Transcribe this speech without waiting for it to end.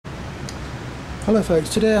Hello folks,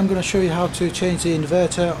 today I'm going to show you how to change the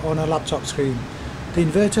inverter on a laptop screen. The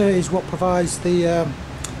inverter is what provides the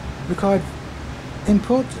required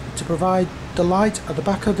input to provide the light at the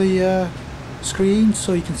back of the screen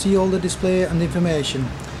so you can see all the display and the information.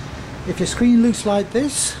 If your screen looks like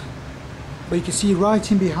this, where you can see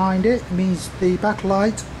writing behind it, means the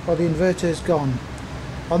backlight or the inverter is gone.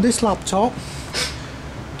 On this laptop,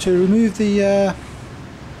 to remove the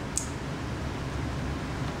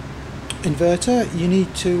inverter, you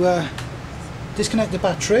need to disconnect the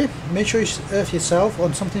battery. Make sure you earth yourself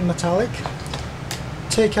on something metallic.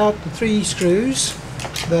 Take out the 3 screws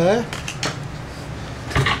there,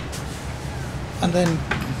 and then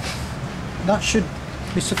that should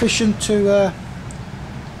be sufficient to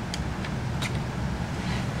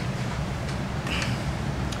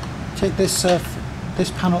take this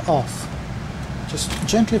panel off. Just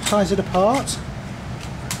gently prise it apart.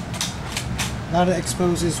 Now that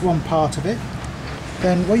exposes one part of it.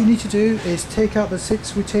 Then what you need to do is take out the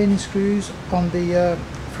 6 retaining screws on the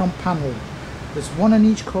front panel. There's 1 in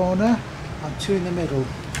each corner and 2 in the middle.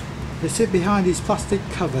 They sit behind these plastic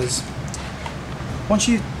covers. Once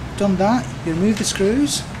you've done that, you remove the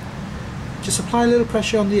screws. Just apply a little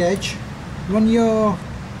pressure on the edge. Run your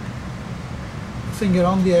finger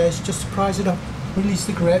on the edge just to prise it up, release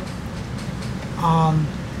the grip, and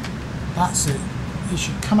that's it. It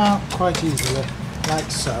should come out quite easily, like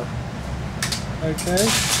so. Okay.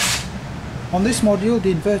 On this module,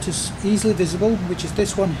 the inverter is easily visible, which is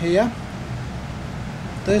this one here.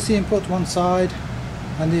 There's the input one side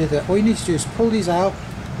and the other. All you need to do is pull these out,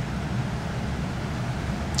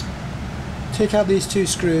 take out these 2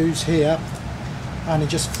 screws here, and it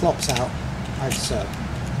just flops out, like so.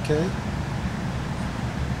 Okay.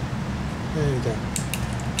 There you go.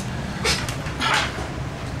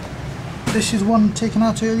 This is one taken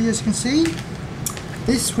out earlier, as you can see.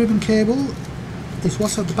 This ribbon cable is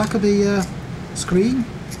what's at the back of the screen.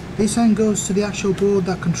 This end goes to the actual board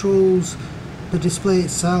that controls the display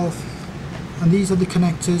itself, and these are the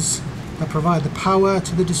connectors that provide the power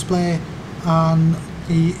to the display and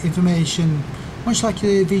the information, much like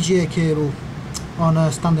a VGA cable on a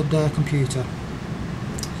standard computer.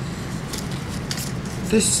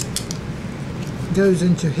 This goes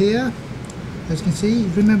into here. As you can see,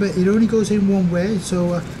 remember it only goes in one way,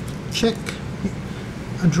 so check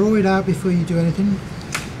and draw it out before you do anything.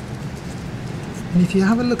 And if you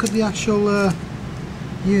have a look at the actual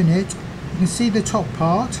unit, you can see the top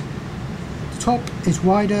part. The top is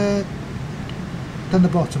wider than the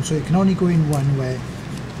bottom, so it can only go in one way.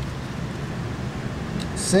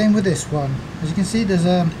 Same with this one. As you can see, there's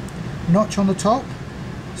a notch on the top,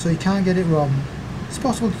 so you can't get it wrong. It's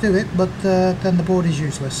possible to do it, but then the board is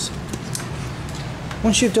useless.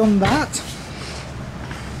 Once you've done that,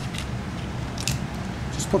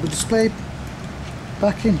 just put the display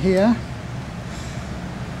back in here,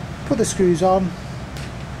 put the screws on,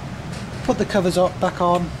 put the covers back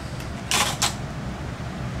on,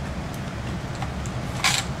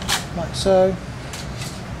 like so.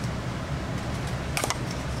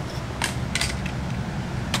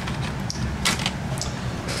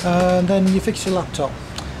 And then you fix your laptop.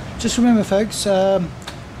 Just remember folks,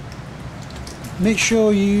 make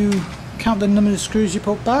sure you count the number of screws you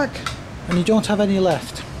put back and you don't have any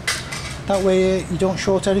left. That way you don't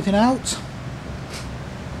short anything out.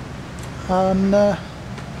 And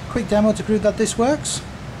quick demo to prove that this works.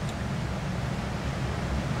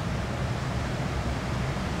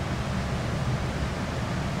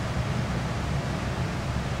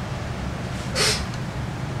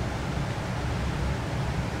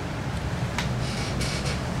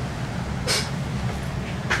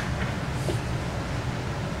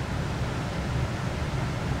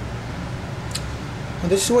 And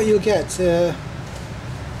this is what you'll get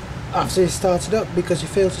after it's started up, because you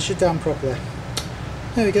failed to shut down properly.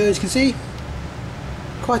 There we go, as you can see,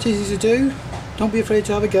 quite easy to do. Don't be afraid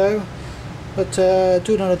to have a go, but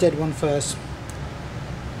do it on a dead one first.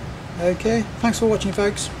 Okay, thanks for watching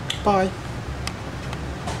folks, bye.